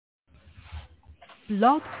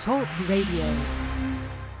Blog Talk Radio.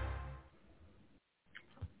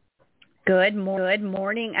 Good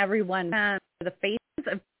morning, everyone. The Faces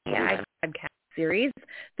of AI podcast series,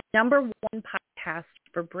 the number one podcast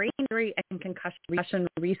for brain injury and concussion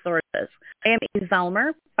resources. I am Amy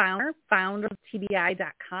Zellmer, founder of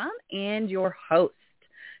TBI.com, and your host.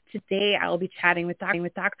 Today, I will be chatting with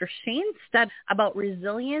Dr. Shane Steadman about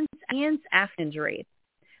resilience after injury.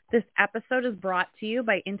 This episode is brought to you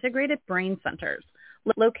by Integrated Brain Centers.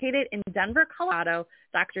 Located in Denver, Colorado,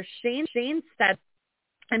 Dr. Shane Steadman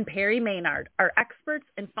and Perry Maynard are experts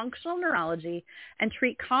in functional neurology and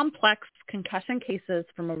treat complex concussion cases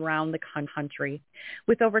from around the country.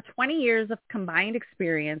 With over 20 years of combined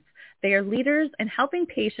experience, they are leaders in helping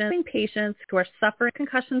patients who are suffering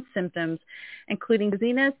concussion symptoms, including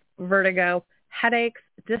dizziness, vertigo, headaches,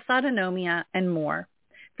 dysautonomia, and more.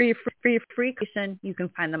 For your free consultation, you can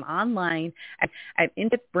find them online at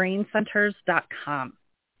integratebraincenters.com.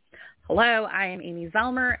 Hello, I am Amy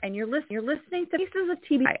Zellmer, and you're listening to Faces of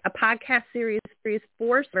TBI, a podcast series for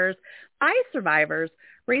survivors,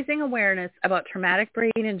 raising awareness about traumatic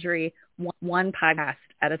brain injury, one podcast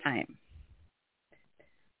at a time.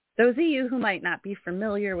 Those of you who might not be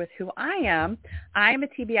familiar with who I am a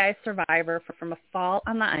TBI survivor from a fall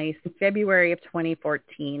on the ice in February of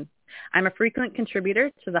 2014. I'm a frequent contributor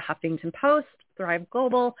to the Huffington Post, Thrive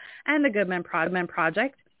Global, and the Goodman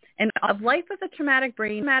Project, and of life with a traumatic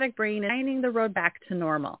brain and finding the road back to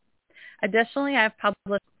normal. Additionally, I've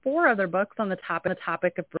published 4 other books on the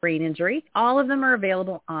topic of brain injury. All of them are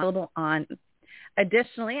available on.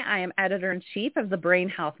 Additionally, I am editor-in-chief of the Brain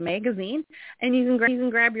Health magazine, and you can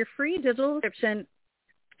grab your free digital subscription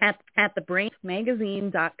at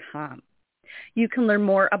thebrainmagazine.com. You can learn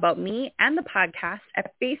more about me and the podcast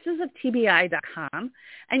at facesoftbi.com,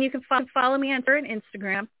 and you can follow me on Twitter and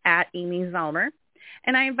Instagram at Amy Zellmer.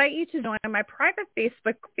 And I invite you to join my private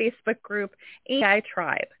Facebook group, AI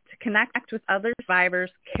Tribe, to connect with other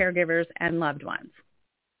survivors, caregivers, and loved ones.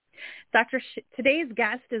 Today's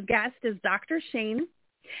guest is Dr. Shane,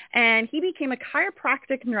 and he became a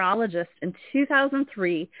chiropractic neurologist in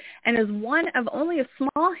 2003 and is one of only a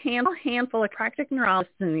small handful of chiropractic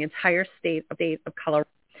neurologists in the entire state of Colorado.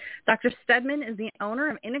 Dr. Steadman is the owner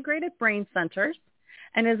of Integrated Brain Centers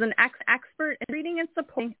and is an expert in treating and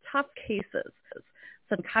supporting tough cases,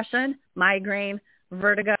 concussion, migraine,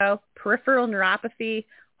 vertigo, peripheral neuropathy,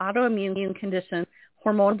 autoimmune conditions,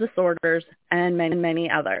 hormonal disorders, and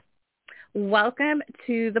many others. Welcome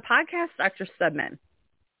to the podcast, Dr. Steadman.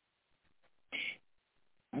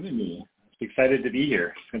 Having me. I'm excited to be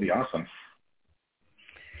here. It's going to be awesome.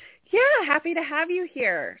 Yeah, happy to have you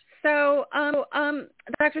here. So,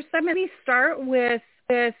 Dr. Steadman, let me start with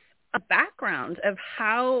a background of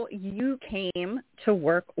how you came to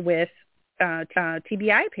work with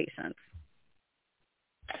TBI patients.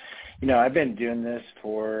 You know, I've been doing this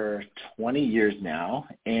for 20 years now,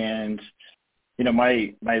 and you know,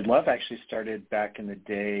 my love actually started back in the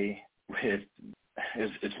day with.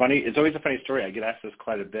 It's funny. It's always a funny story. I get asked this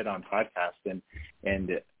quite a bit on podcasts, and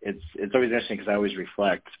it's always interesting because I always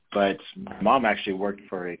reflect. But my mom actually worked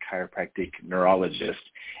for a chiropractic neurologist,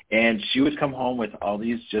 and she would come home with all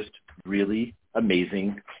these just really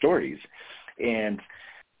amazing stories. And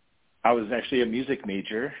I was actually a music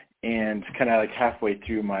major, and kind of like halfway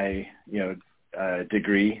through my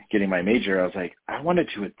degree, getting my major, I was like, I want to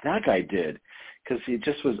do what that guy did. Because it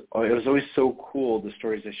was always so cool, the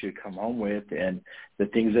stories that she would come home with and the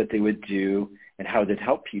things that they would do and how they'd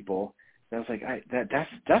help people. And I was like,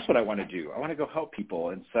 that's what I want to do. I want to go help people.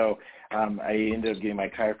 And so I ended up getting my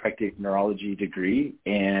chiropractic neurology degree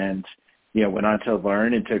and, went on to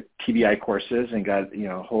learn and took TBI courses and got,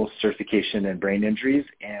 a whole certification in brain injuries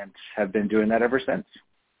and have been doing that ever since.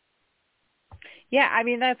 Yeah, I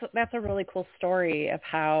mean, that's a really cool story of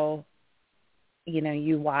how,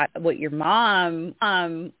 you watch what your mom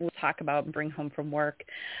will talk about and bring home from work.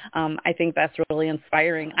 I think that's really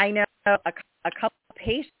inspiring. I know a couple of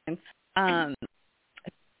patients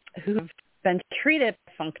who've been treated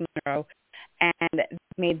with functional neuro and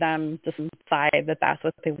made them decide that that's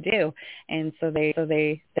what they would do. And so they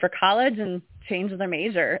for college and changed their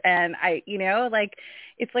major. And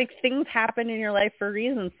it's like things happen in your life for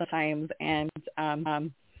reasons sometimes. And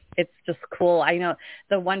it's just cool. I know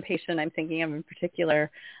the one patient I'm thinking of in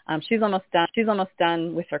particular, she's almost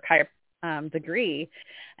done with her chiro degree,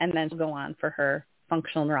 and then she'll go on for her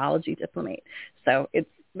functional neurology diplomate. So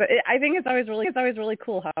I think it's always really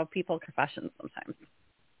cool how people professions sometimes.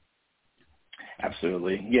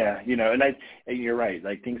 Absolutely. Yeah. And you're right.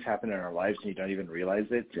 Like things happen in our lives and you don't even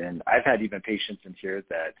realize it. And I've had even patients in here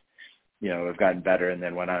that, have gotten better and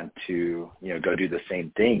then went on to, go do the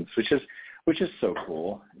same things, which is which is so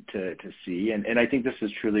cool to see. And I think this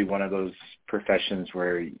is truly one of those professions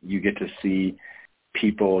where you get to see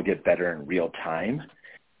people get better in real time.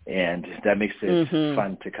 And that makes it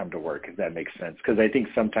fun to come to work, if that makes sense. Because I think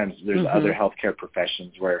sometimes there's other healthcare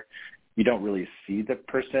professions where you don't really see the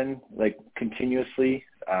person like continuously.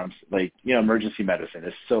 Like, emergency medicine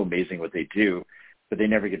is so amazing what they do, but they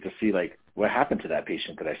never get to see like what happened to that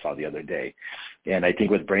patient that I saw the other day. And I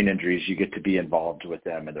think with brain injuries, you get to be involved with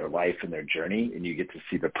them in their life and their journey, and you get to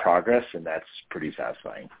see the progress, and that's pretty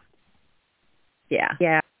satisfying.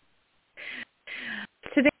 Yeah.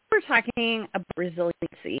 Today we're talking about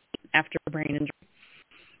resiliency after brain injury.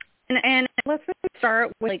 And let's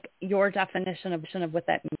start with like your definition of what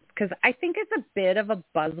that means, because I think it's a bit of a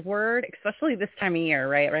buzzword, especially this time of year,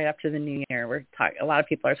 right after the new year. A lot of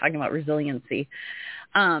people are talking about resiliency.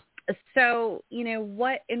 So,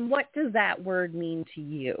 what does that word mean to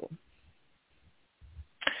you?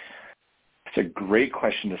 It's a great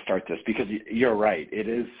question to start this, because you're right. It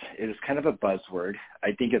is kind of a buzzword.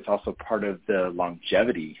 I think it's also part of the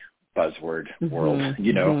longevity buzzword world,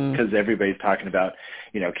 because everybody's talking about,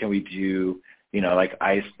 can we do, like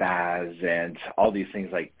ice baths and all these things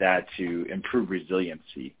like that to improve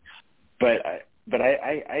resiliency. But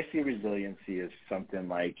I see resiliency as something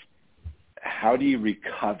like, how do you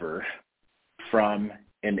recover from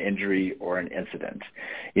an injury or an incident?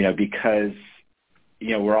 Because,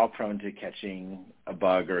 we're all prone to catching a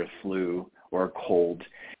bug or a flu or a cold.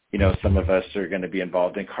 Some of us are going to be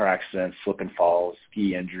involved in car accidents, slip and falls,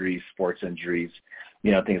 ski injuries, sports injuries,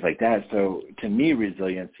 things like that. So to me,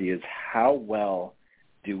 resiliency is how well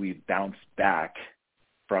do we bounce back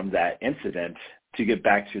from that incident to get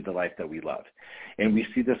back to the life that we love. And we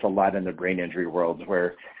see this a lot in the brain injury world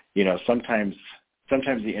where, sometimes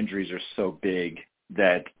the injuries are so big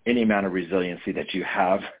that any amount of resiliency that you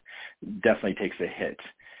have definitely takes a hit,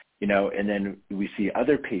 and then we see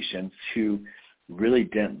other patients who really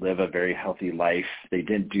didn't live a very healthy life. They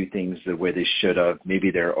didn't do things the way they should have.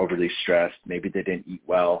 Maybe they're overly stressed. Maybe they didn't eat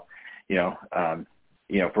well,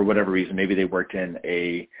 for whatever reason. Maybe they worked in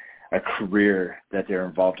a career that they're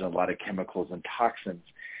involved in a lot of chemicals and toxins.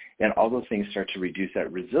 And all those things start to reduce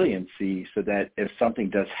that resiliency, so that if something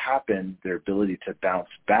does happen, their ability to bounce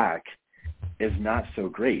back is not so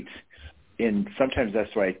great. And sometimes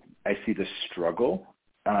that's why I see the struggle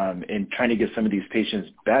in trying to get some of these patients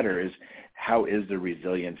better is, how is the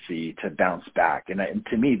resiliency to bounce back? And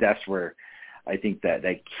to me, that's where I think that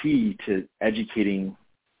key to educating,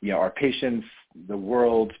 our patients, the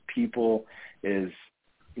world, people is,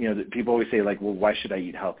 people always say like, well, why should I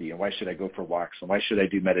eat healthy? And why should I go for walks? And why should I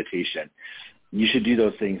do meditation? You should do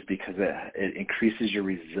those things because it increases your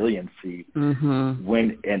resiliency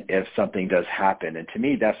when and if something does happen. And to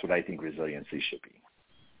me, that's what I think resiliency should be.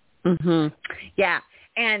 Yeah.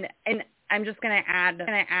 And I'm just going to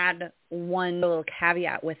add one little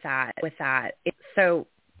caveat with that. So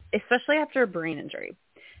especially after a brain injury,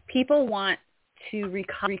 people want to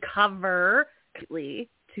recover completely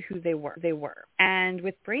to who they were. And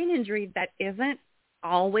with brain injury, that isn't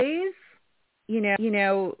always,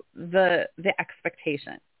 the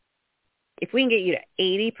expectation. If we can get you to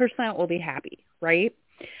 80%, we'll be happy, right?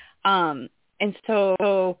 And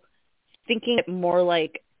so thinking it more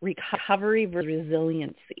like recovery versus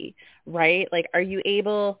resiliency, right? Like, are you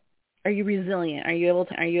resilient? Are you able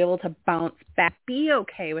to bounce back, be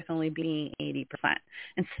okay with only being 80%,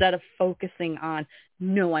 instead of focusing on,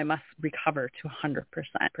 no, I must recover to 100%.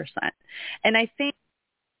 And I think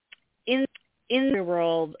in the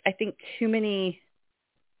world, I think too much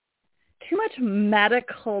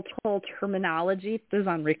medical terminology is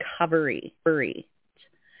on recovery.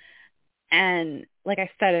 And like I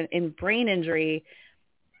said, in brain injury,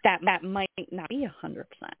 that might not be 100%.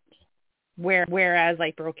 Whereas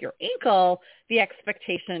like broke your ankle, the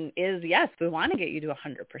expectation is, yes, we want to get you to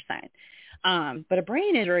 100%. But a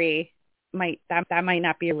brain injury might not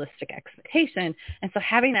be a realistic expectation. And so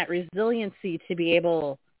having that resiliency to be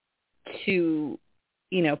able to,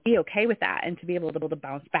 be okay with that, and to be able to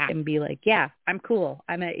bounce back and be like, yeah, I'm cool.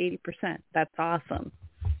 I'm at 80%. That's awesome.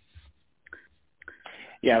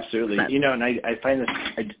 Yeah, absolutely. And I find this,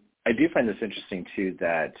 I do find this interesting too,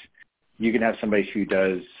 that you can have somebody who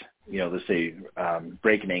does, let's say,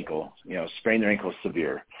 break an ankle, sprain their ankle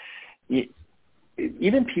severe.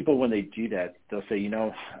 Even people, when they do that, they'll say,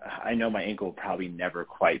 I know my ankle will probably never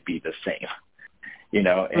quite be the same,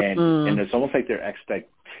 and it's almost like their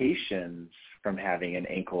expectations from having an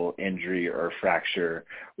ankle injury or fracture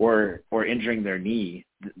or injuring their knee,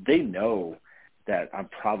 they know that I'm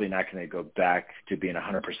probably not going to go back to being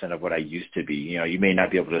 100% of what I used to be. You may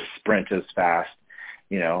not be able to sprint as fast,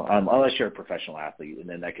 unless you're a professional athlete, and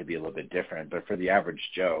then that could be a little bit different. But for the average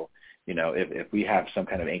Joe, if we have some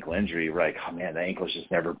kind of ankle injury, we're like, oh man, the ankle is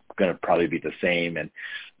just never going to probably be the same.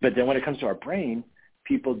 But then when it comes to our brain,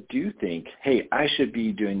 people do think, hey, I should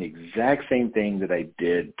be doing the exact same thing that I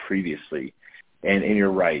did previously. And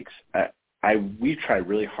you're right. We try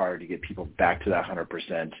really hard to get people back to that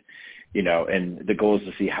 100%, and the goal is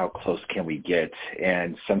to see how close can we get.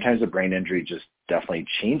 And sometimes a brain injury just definitely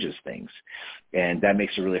changes things. And that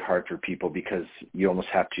makes it really hard for people because you almost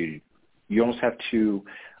have to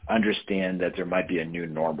understand that there might be a new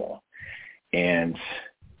normal. And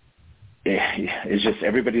it's just,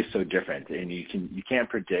 everybody's so different, and you can't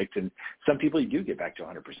predict. And some people you do get back to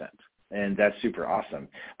 100%. And that's super awesome.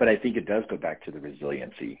 But I think it does go back to the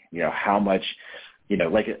resiliency, how much,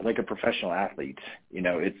 like a professional athlete,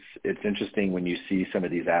 it's interesting when you see some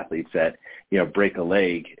of these athletes that, break a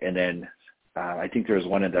leg. And then I think there was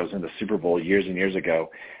one that was in the Super Bowl years and years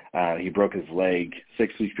ago. He broke his leg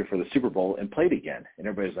 6 weeks before the Super Bowl and played again. And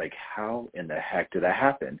everybody's like, how in the heck did that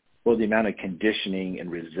happen? Well, the amount of conditioning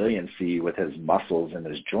and resiliency with his muscles and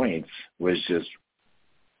his joints was just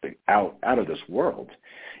out of this world.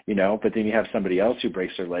 But then you have somebody else who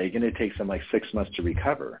breaks their leg and it takes them like 6 months to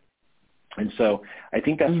recover. And so I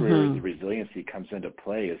think that's where the resiliency comes into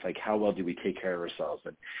play, is like, how well do we take care of ourselves,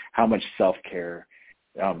 and how much self-care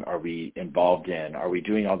are we involved in? Are we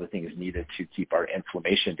doing all the things needed to keep our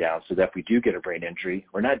inflammation down so that if we do get a brain injury,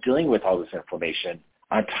 we're not dealing with all this inflammation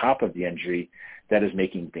on top of the injury that is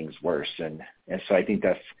making things worse. And so I think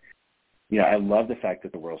that's, I love the fact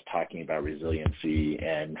that the world's talking about resiliency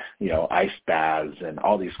and, ice baths and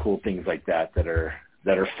all these cool things like that are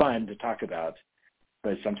fun to talk about.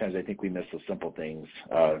 But sometimes I think we miss the simple things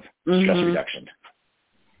of stress reduction.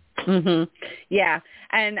 Yeah.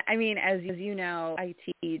 And I mean, as you know, I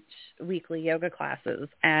teach weekly yoga classes,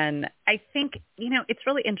 and I think, it's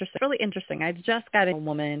really interesting. I just got a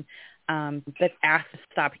woman that asked to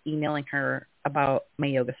stop emailing her about my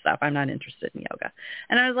yoga stuff. I'm not interested in yoga.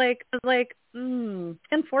 And I was like,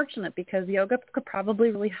 unfortunate, because yoga could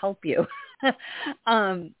probably really help you.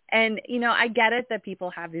 And, I get it that people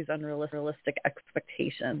have these unrealistic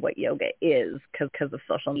expectations of what yoga is because of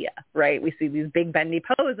social media, right? We see these big bendy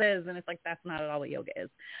poses, and it's like, that's not at all what yoga is.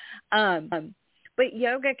 But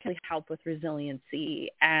yoga can help with resiliency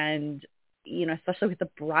and, especially with the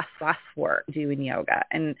breath work doing yoga.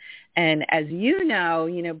 And as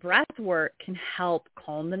breath work can help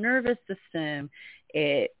calm the nervous system.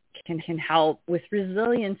 It can help with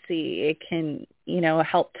resiliency. It can,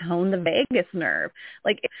 help tone the vagus nerve.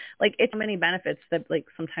 Like it's many benefits that like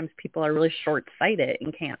sometimes people are really short-sighted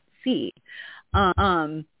and can't see.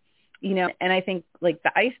 And I think like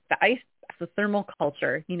the ice, the thermal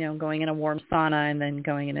culture, going in a warm sauna and then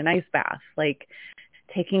going in an ice bath, like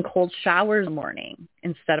taking cold showers in the morning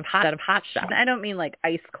instead of hot showers. And I don't mean like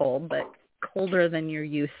ice cold, but colder than you're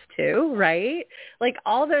used to, right? Like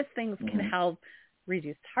all those things can help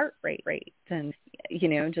reduce heart rate and,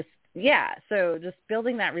 so just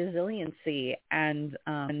building that resiliency. And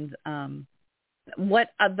what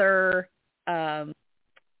other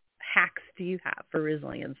hacks do you have for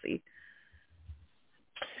resiliency?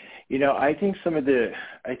 I think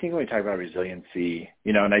when we talk about resiliency,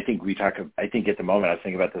 and I think at the moment, I was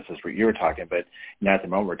thinking about this as what you were talking, but at the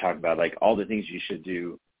moment we're talking about like all the things you should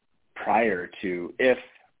do prior to if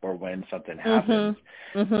or when something happens,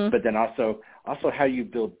 but then also how you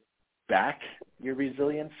build back your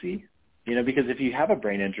resiliency, because if you have a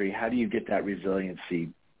brain injury, how do you get that resiliency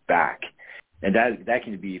back? And that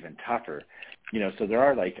can be even tougher. So there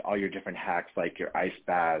are like all your different hacks, like your ice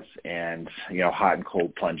baths and, hot and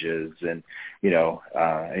cold plunges. And,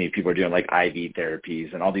 people are doing like IV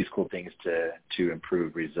therapies and all these cool things to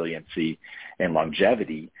improve resiliency and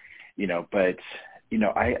longevity, but,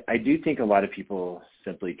 I do think a lot of people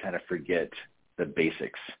simply kind of forget the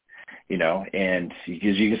basics, and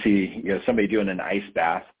because you can see, somebody doing an ice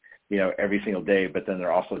bath, every single day, but then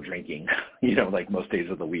they're also drinking, like most days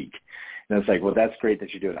of the week. And it's like, well, that's great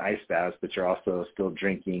that you're doing ice baths, but you're also still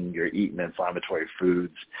drinking, you're eating inflammatory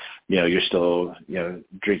foods, you're still,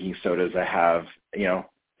 drinking sodas that have,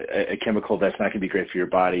 a chemical that's not going to be great for your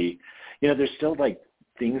body. There's still like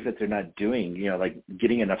things that they're not doing, like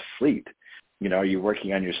getting enough sleep. Are you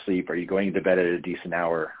working on your sleep? Are you going to bed at a decent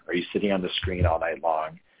hour? Are you sitting on the screen all night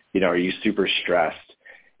long? Are you super stressed?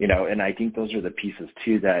 And I think those are the pieces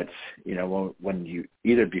too that, when you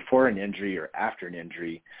either before an injury or after an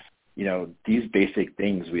injury, these basic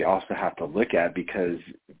things we also have to look at, because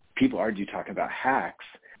people do talk about hacks,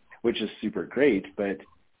 which is super great, but,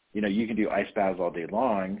 you can do ice baths all day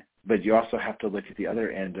long, but you also have to look at the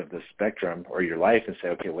other end of the spectrum or your life and say,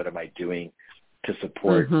 okay, what am I doing to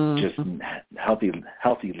support Mm-hmm. just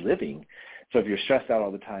healthy living. So if you're stressed out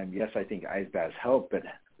all the time, yes, I think ice baths help, but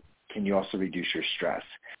can you also reduce your stress?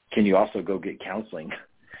 Can you also go get counseling,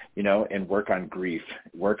 and work on grief,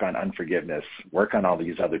 work on unforgiveness, work on all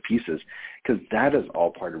these other pieces? Because that is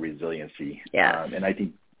all part of resiliency. Yeah. And I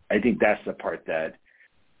think that's the part that,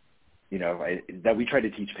 that we try to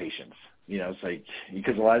teach patients. It's like,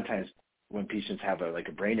 because a lot of times when patients have a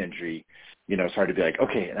brain injury, it's hard to be like,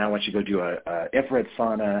 okay, and I want you to go do a infrared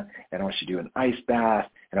sauna, and I want you to do an ice bath,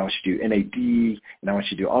 and I want you to do NAD, and I want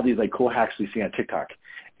you to do all these cool hacks we see on TikTok.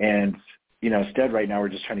 And, instead right now we're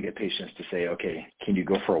just trying to get patients to say, okay, can you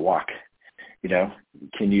go for a walk?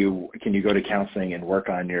 Can you go to counseling and work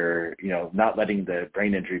on your, not letting the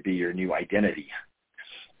brain injury be your new identity?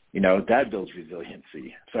 That builds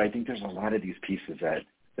resiliency. So I think there's a lot of these pieces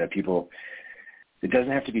that people, it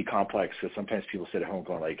doesn't have to be complex, because sometimes people sit at home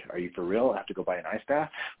going like, are you for real? I have to go buy an ice bath?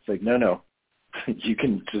 It's like, no. You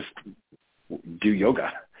can just do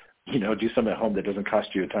yoga, do something at home that doesn't cost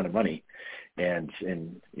you a ton of money, and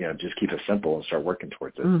just keep it simple and start working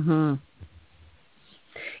towards it. Mm-hmm.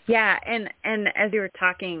 Yeah, and as you were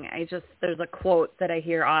talking, there's a quote that I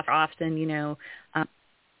hear often,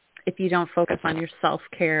 if you don't focus on your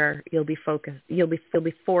self-care, you'll be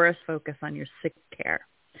forced focus on your sick care.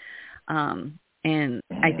 And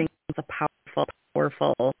I think it's a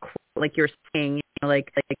powerful quote, like you're saying,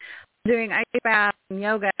 like doing ice bath and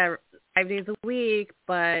yoga 5 days a week,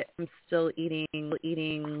 but I'm still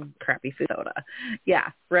eating crappy food soda. Yeah,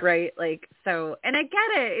 right. Like, so, and I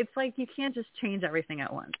get it. It's like you can't just change everything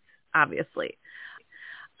at once, obviously.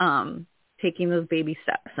 Taking those baby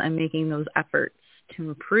steps and making those efforts to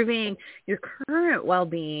improving your current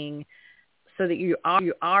well-being, so that you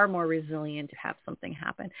are more resilient to have something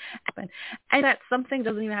happen. And that something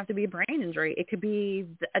doesn't even have to be a brain injury. It could be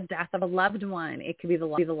a death of a loved one. It could be the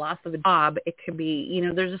loss of a job. It could be,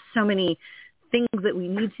 there's just so many things that we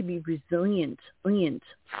need to be resilient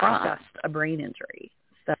from just a brain injury.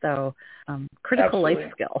 So critical Absolutely.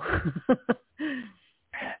 life skill.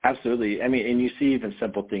 Absolutely. I mean, and you see even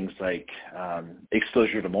simple things like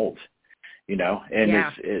exposure to mold, and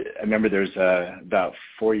yeah. I remember there's about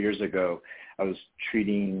 4 years ago, I was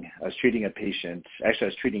treating a patient. Actually, I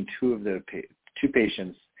was treating two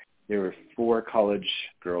patients. There were 4 college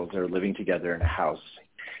girls that were living together in a house,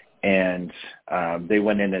 and they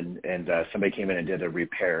went in and somebody came in and did a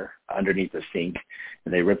repair underneath the sink,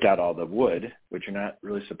 and they ripped out all the wood, which you're not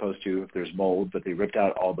really supposed to if there's mold, but they ripped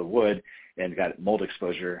out all the wood and got mold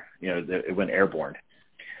exposure. It went airborne.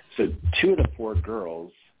 So 2 of the 4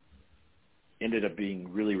 girls ended up being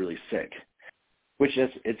really, really sick, which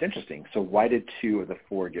it's interesting. So why did 2 of the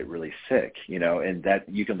 4 get really sick? And that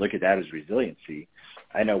you can look at that as resiliency.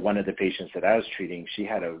 I know one of the patients that I was treating, she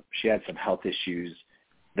had some health issues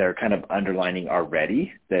that are kind of underlining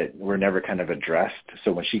already that were never kind of addressed.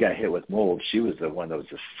 So when she got hit with mold, she was the one that was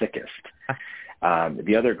the sickest.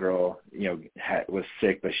 The other girl, was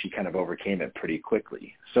sick, but she kind of overcame it pretty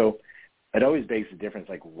quickly. So it always begs the difference,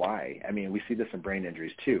 like why? I mean, we see this in brain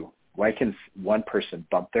injuries too. Why can one person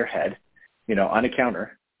bump their head, on a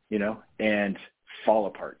counter, and fall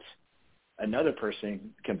apart? Another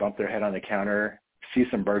person can bump their head on the counter, see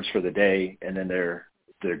some birds for the day, and then they're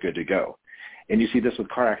good to go. And you see this with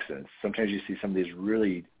car accidents. Sometimes you see some of these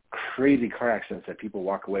really crazy car accidents that people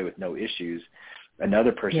walk away with no issues.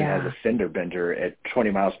 Another person has a fender bender at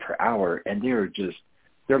 20 miles per hour, and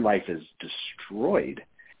their life is destroyed.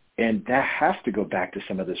 And that has to go back to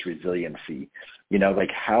some of this resiliency,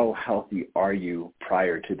 like how healthy are you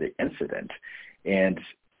prior to the incident? And,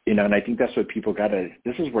 and I think that's what people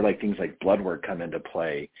this is where things like blood work come into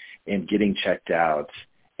play, and getting checked out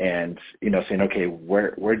and, saying, okay,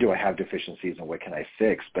 where do I have deficiencies and what can I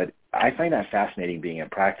fix? But I find that fascinating being in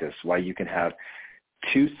practice, why you can have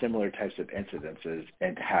 2 similar types of incidences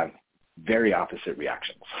and have very opposite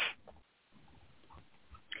reactions.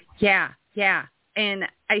 Yeah. And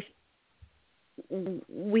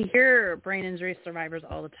we hear brain injury survivors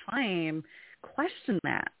all the time question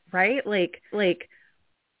that, right? Like,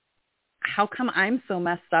 how come I'm so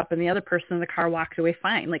messed up and the other person in the car walked away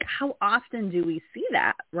fine? Like, how often do we see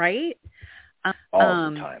that, right?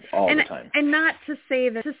 All the time. And not to say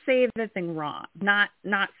the thing wrong. Not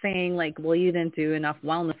saying like, well, you didn't do enough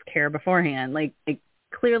wellness care beforehand. Like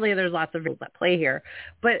clearly there's lots of rules at play here.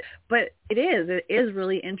 But it is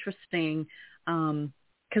really interesting.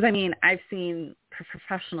 Because, I mean, I've seen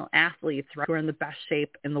professional athletes who are in the best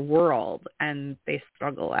shape in the world, and they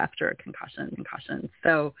struggle after a concussion.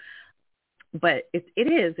 So, but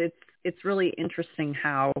it's really interesting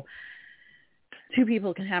how 2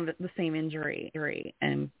 people can have the same injury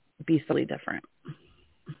and be slightly different.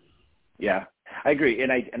 Yeah. I agree.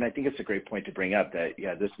 And I think it's a great point to bring up that,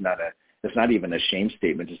 yeah, it's not even a shame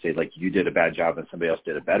statement to say, like, you did a bad job and somebody else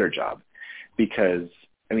did a better job, because,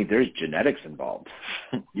 I mean, there's genetics involved,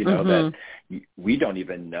 that we don't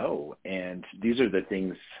even know. And these are the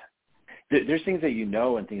things, there's things that you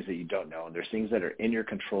know and things that you don't know. And there's things that are in your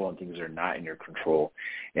control and things that are not in your control.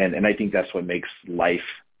 And I think that's what makes life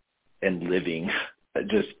and living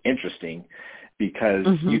just interesting, because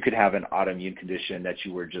you could have an autoimmune condition that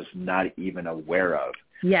you were just not even aware of.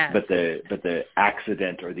 Yes. But the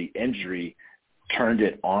accident or the injury turned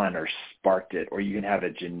it on or sparked it, or you can have a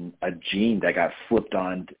gene that got flipped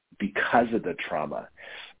on because of the trauma,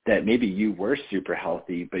 that maybe you were super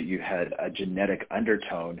healthy, but you had a genetic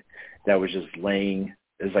undertone that was just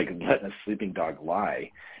it's like letting a sleeping dog lie.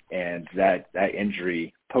 And that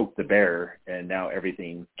injury poked the bear, and now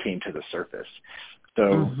everything came to the surface.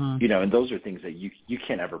 So, and those are things that you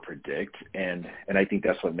can't ever predict. And I think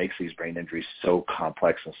that's what makes these brain injuries so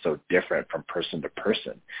complex and so different from person to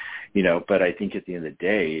person, but I think at the end of the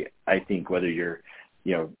day, I think whether you're,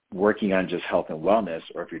 working on just health and wellness,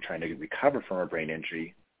 or if you're trying to recover from a brain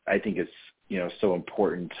injury, I think it's, so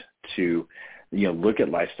important to, look at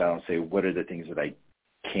lifestyle and say, what are the things that I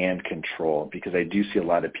can control? Because I do see a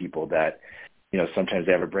lot of people that, sometimes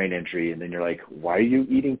they have a brain injury, and then you're like, why are you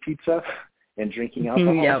eating pizza and drinking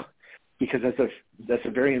alcohol? Yep. Because that's a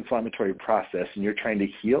very inflammatory process, and you're trying to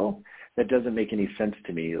heal. That doesn't make any sense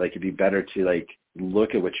to me. Like, it'd be better to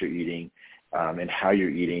look at what you're eating, and how you're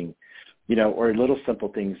eating, or little simple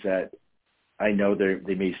things that I know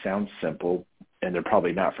they may sound simple, and they're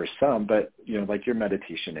probably not for some, but like your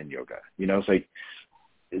meditation and yoga, it's like,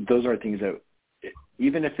 those are things that,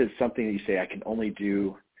 even if it's something that you say, I can only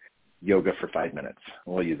do yoga for 5 minutes,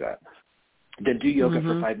 we'll use that, then do yoga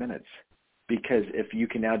for 5 minutes. Because if you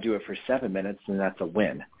can now do it for 7 minutes, then that's a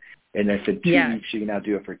win. And if in 2 weeks you can now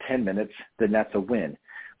do it for 10 minutes, then that's a win.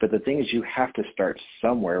 But the thing is, you have to start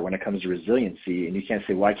somewhere when it comes to resiliency. And you can't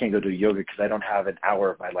say, well, I can't go do yoga because I don't have an hour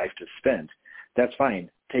of my life to spend. That's fine.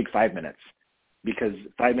 Take 5 minutes, because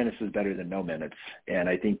 5 minutes is better than no minutes. And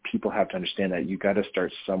I think people have to understand that you got to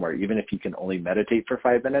start somewhere. Even if you can only meditate for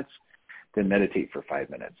 5 minutes, then meditate for 5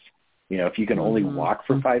 minutes. If you can only walk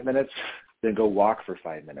for 5 minutes, then go walk for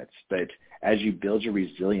 5 minutes. But as you build your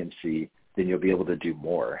resiliency, then you'll be able to do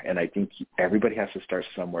more. And I think everybody has to start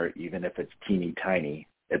somewhere, even if it's teeny tiny.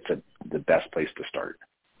 It's the best place to start.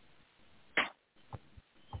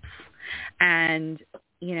 And,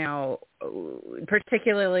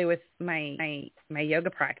 particularly with my yoga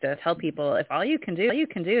practice, tell people, if all you can do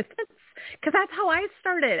is, because that's how I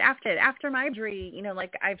started after my injury.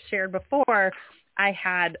 Like I've shared before, I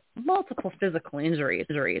had multiple physical injuries.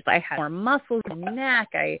 I had more muscles in my neck.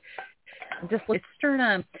 I just like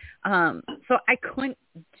sternum. So I couldn't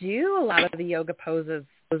do a lot of the yoga poses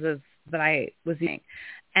that I was doing.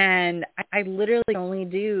 And I literally only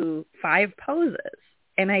do 5 poses.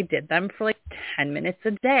 And I did them for like 10 minutes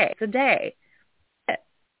a day.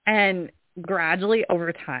 And gradually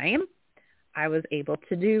over time, I was able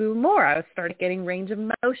to do more. I started getting range of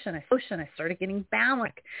motion. I started getting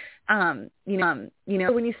balance. When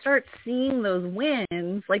you start seeing those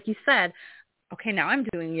wins, like you said, okay, now I'm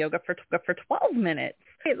doing yoga for 12 minutes.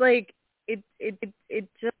 It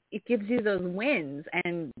gives you those wins,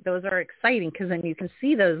 and those are exciting because then you can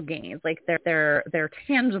see those gains. Like they're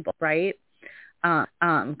tangible, right?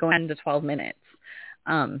 Going to 12 minutes.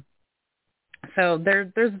 So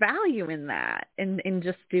there's value in that, in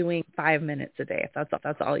just doing 5 minutes a day, if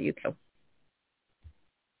that's all you can.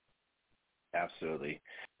 Absolutely.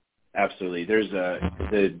 There's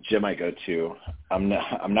the gym I go to. I'm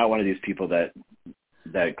not one of these people that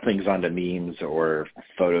clings onto memes or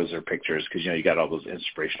photos or pictures, because you got all those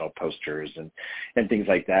inspirational posters and things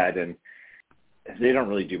like that, and they don't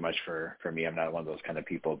really do much for me. I'm not one of those kind of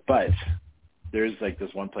people, but there's like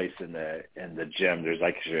this one place in the gym, there's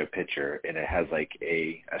like a picture, and it has like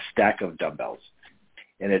a stack of dumbbells.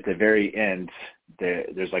 And at the very end,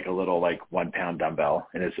 there's like a little like 1 pound dumbbell,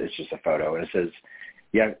 and it's just a photo. And it says,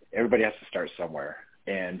 yeah, everybody has to start somewhere.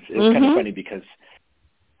 And it's kind of funny because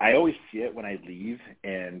I always see it when I leave.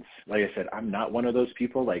 And like I said, I'm not one of those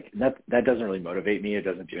people. Like that doesn't really motivate me. It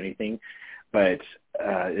doesn't do anything. But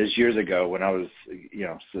it was years ago when I was,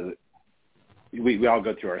 so we all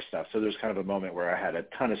go through our stuff. So there's kind of a moment where I had a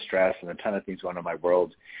ton of stress and a ton of things going on in my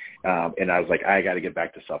world. And I was like, I got to get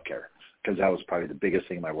back to self-care, because that was probably the biggest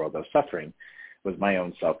thing in my world that was suffering, was my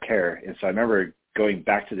own self-care. And so I remember going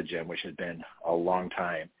back to the gym, which had been a long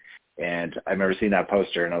time. And I remember seeing that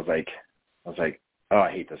poster, and I was like, oh,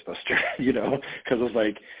 I hate this poster, because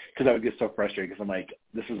I would get so frustrated because I'm like,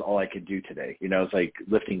 this is all I could do today. It's like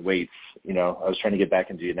lifting weights. I was trying to get back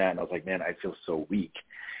into doing that, and I was like, man, I feel so weak.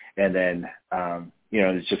 And then,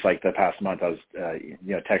 it's just like the past month I was,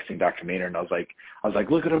 texting Dr. Maynard, and I was like,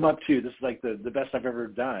 look what I'm up to. This is like the best I've ever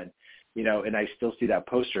done, and I still see that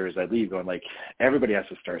poster as I leave going like, everybody has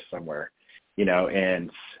to start somewhere, and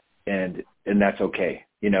that's okay.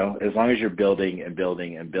 As long as you're building and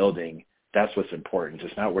building and building, that's what's important.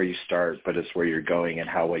 It's not where you start, but it's where you're going and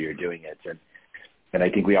how well you're doing it. And I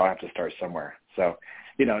think we all have to start somewhere. So,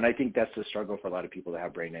 and I think that's the struggle for a lot of people that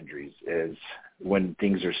have brain injuries is when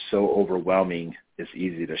things are so overwhelming, it's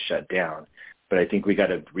easy to shut down. But I think we got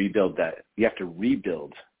to rebuild that. You have to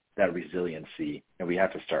rebuild that resiliency, and we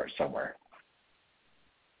have to start somewhere.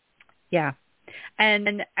 Yeah.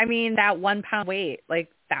 And I mean, that 1 pound weight, like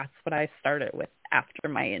that's what I started with after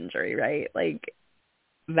my injury, right? Like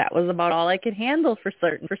that was about all I could handle for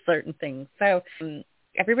certain things. So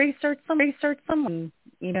everybody starts someone,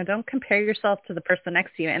 don't compare yourself to the person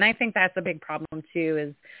next to you. And I think that's a big problem too,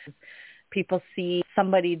 is people see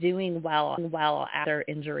somebody doing well after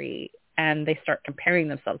injury and they start comparing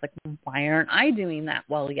themselves like, why aren't I doing that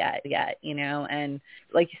well yet? And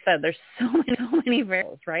like you said, there's so many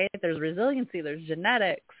variables, right? There's resiliency, there's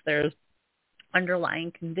genetics, there's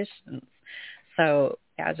underlying conditions. So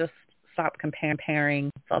yeah, just stop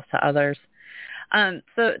comparing yourself to others. So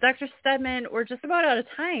Dr. Steadman, we're just about out of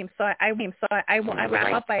time. So I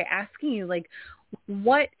wrap up by asking you, like,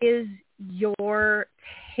 what is your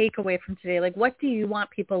takeaway from today? Like, what do you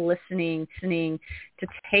want people listening to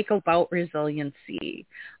take about resiliency,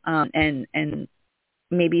 and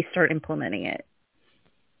maybe start implementing it?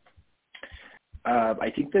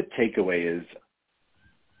 I think the takeaway is,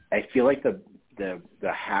 I feel like the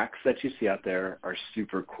hacks that you see out there are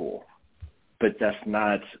super cool, but that's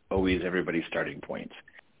not always everybody's starting point.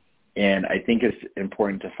 And I think it's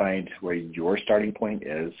important to find where your starting point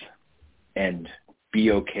is and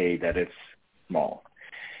be okay that it's small.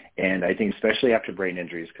 And I think especially after brain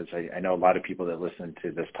injuries, because I know a lot of people that listen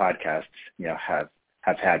to this podcast, have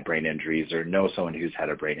had brain injuries or know someone who's had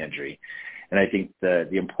a brain injury. And I think the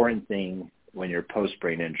important thing when you're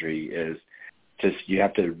post-brain injury is just you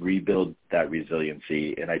have to rebuild that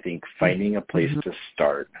resiliency. And I think finding a place to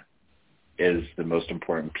start is the most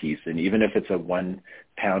important piece. And even if it's a 1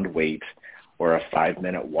 pound weight or a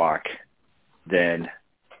 5-minute walk, then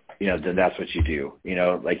that's what you do.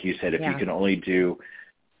 Like you said, if you can only do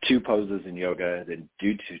 2 poses in yoga, then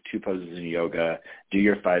do two poses in yoga, do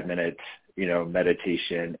your 5 minutes,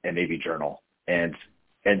 meditation, and maybe journal. And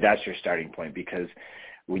that's your starting point, because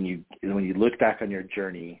when you look back on your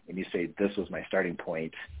journey and you say, this was my starting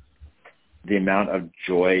point, the amount of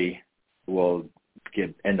joy will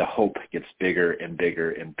get, and the hope gets bigger and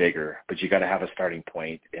bigger and bigger. But you got to have a starting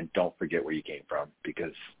point, and don't forget where you came from,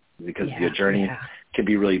 because your journey can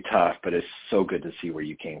be really tough, but it's so good to see where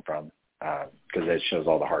you came from, because it shows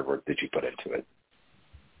all the hard work that you put into it.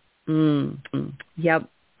 Yep.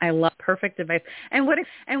 I love perfect advice. And what a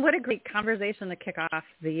great conversation to kick off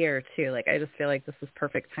the year too. Like, I just feel like this is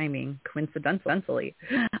perfect timing, coincidentally.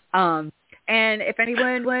 And if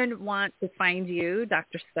anyone would want to find you,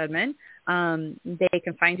 Dr. Steadman, they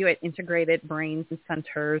can find you at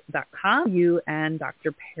integratedbraincenters.com, you and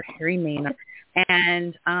Dr. Perry Maynard.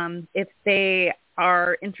 And if they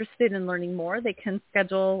are interested in learning more, they can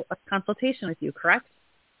schedule a consultation with you, correct?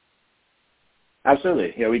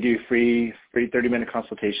 Absolutely. Yeah, we do free 30-minute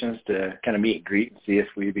consultations to kind of meet and greet and see if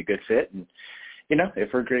we'd be a good fit. And,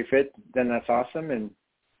 if we're a great fit, then that's awesome. And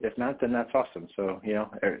if not, then that's awesome. So,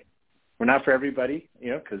 we're not for everybody,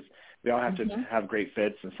 because we all have to have great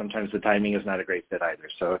fits. And sometimes the timing is not a great fit either.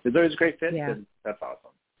 So if there's a great fit, then that's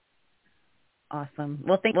awesome. Awesome.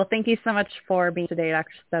 Well, thank you so much for being today, Dr.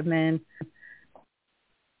 Steadman.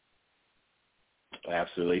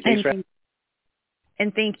 Absolutely. Thanks for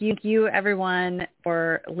And thank you, everyone,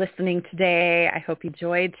 for listening today. I hope you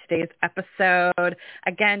enjoyed today's episode.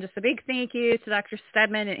 Again, just a big thank you to Dr.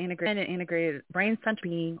 Steadman and Integrated Brain Center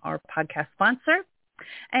being our podcast sponsor.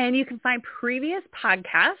 And you can find previous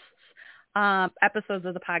podcasts, episodes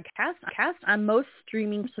of the podcast on most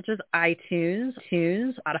streaming such as iTunes,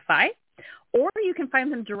 Spotify, or you can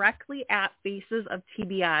find them directly at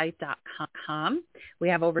facesoftbi.com. We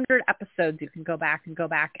have over 100 episodes. You can go back, and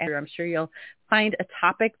I'm sure you'll find a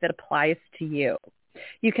topic that applies to you.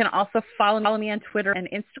 You can also follow me on Twitter and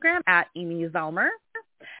Instagram at Amy Zellmer.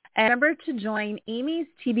 And remember to join Amy's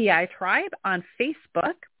TBI Tribe on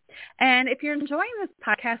Facebook. And if you're enjoying this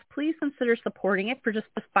podcast, please consider supporting it for just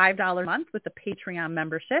 $5 a month with a Patreon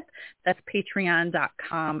membership. That's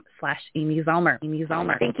patreon.com/Amy Zellmer. Amy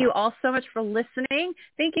Zellmer. Thank you all so much for listening.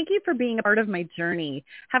 Thank you for being a part of my journey.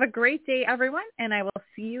 Have a great day, everyone, and I will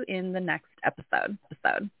see you in the next episode.